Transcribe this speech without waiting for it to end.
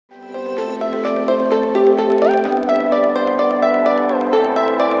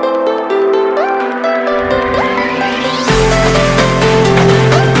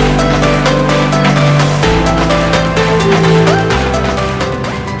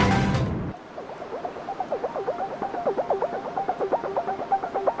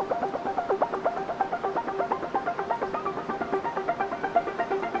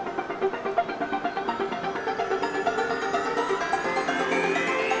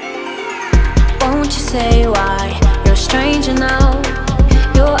you say why you're a stranger now?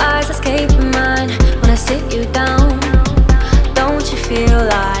 Your eyes escaping mine when I sit you down. Don't you feel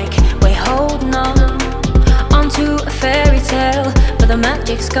like we're holding on onto a fairy tale, but the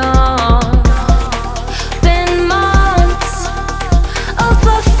magic's gone? Been months of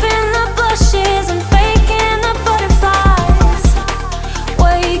buffing the blushes and faking the butterflies.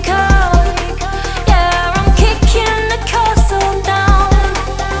 Wake up, yeah, I'm kicking the castle down.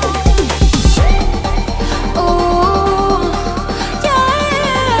 Ooh, yeah,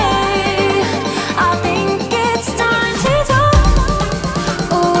 I think it's time to talk.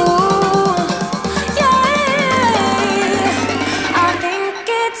 Ooh, yeah, I think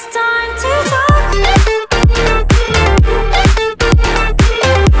it's time to talk.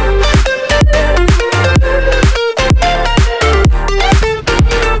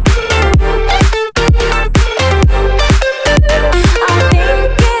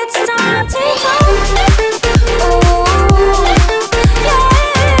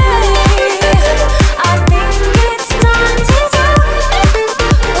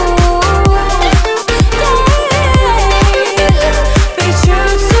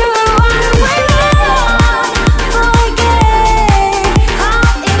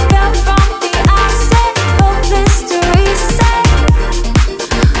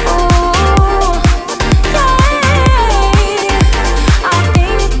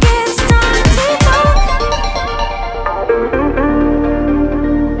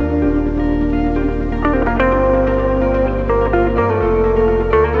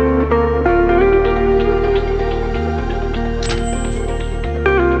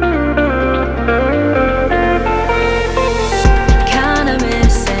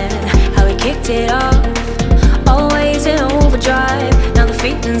 It off, always in overdrive. Now the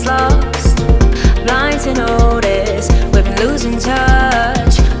feeling's lost, blind to notice we've been losing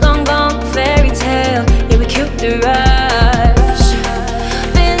touch. Long gone fairy tale, yeah, we killed the rush.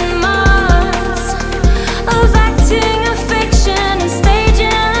 Been months of acting a fiction and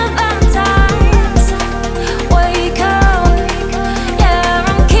staging a Valentine's. Wake up, yeah,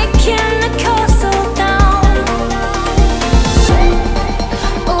 I'm kicking the castle down.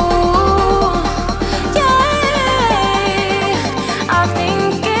 Ooh, I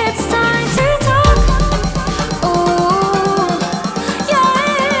think it's time to talk. Ooh, yeah,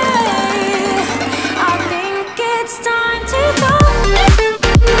 I think it's time to talk.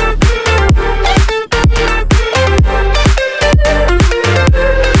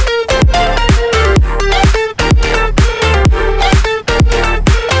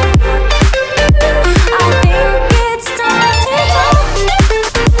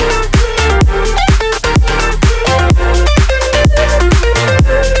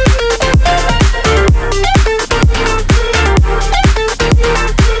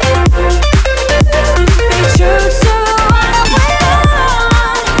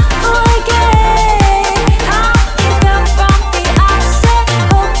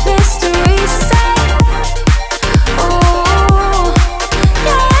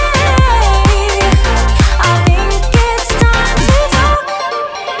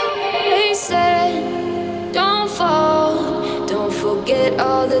 Forget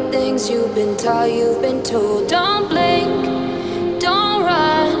all the things you've been taught, you've been told. Don't blink, don't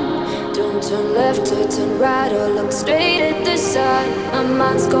run, don't turn left or turn right or look straight at the sun. My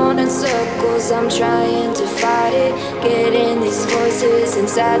mind's going in circles, I'm trying to fight it. Getting these voices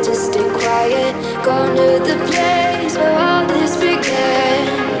inside to stay quiet. Going to the place where all this began.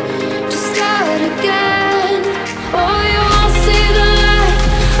 Just start again. Oh, you won't see the light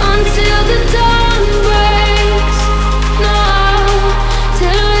until the dawn breaks. No,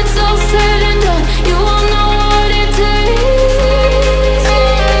 till it's all said and done, you won't know what it takes.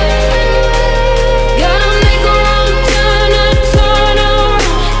 Gotta make a wrong turn and turn around.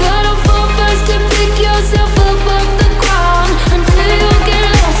 Gotta fall fast to pick yourself up off the ground. Until you get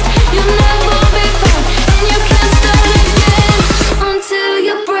lost, you'll never be found. And you can't start again until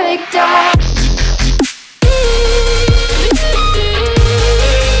you break down.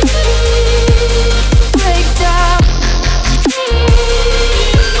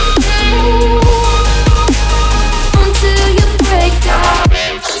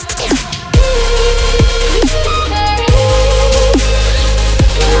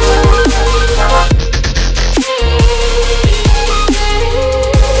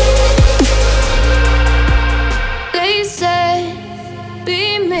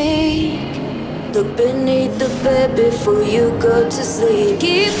 Look beneath the bed before you go to sleep.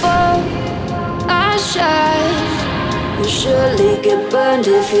 Keep on, I shine. You'll surely get burned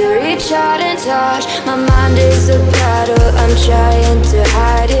if you reach out and touch. My mind is a battle, I'm trying to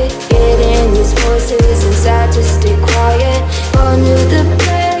hide it. Getting these voices inside to stay quiet.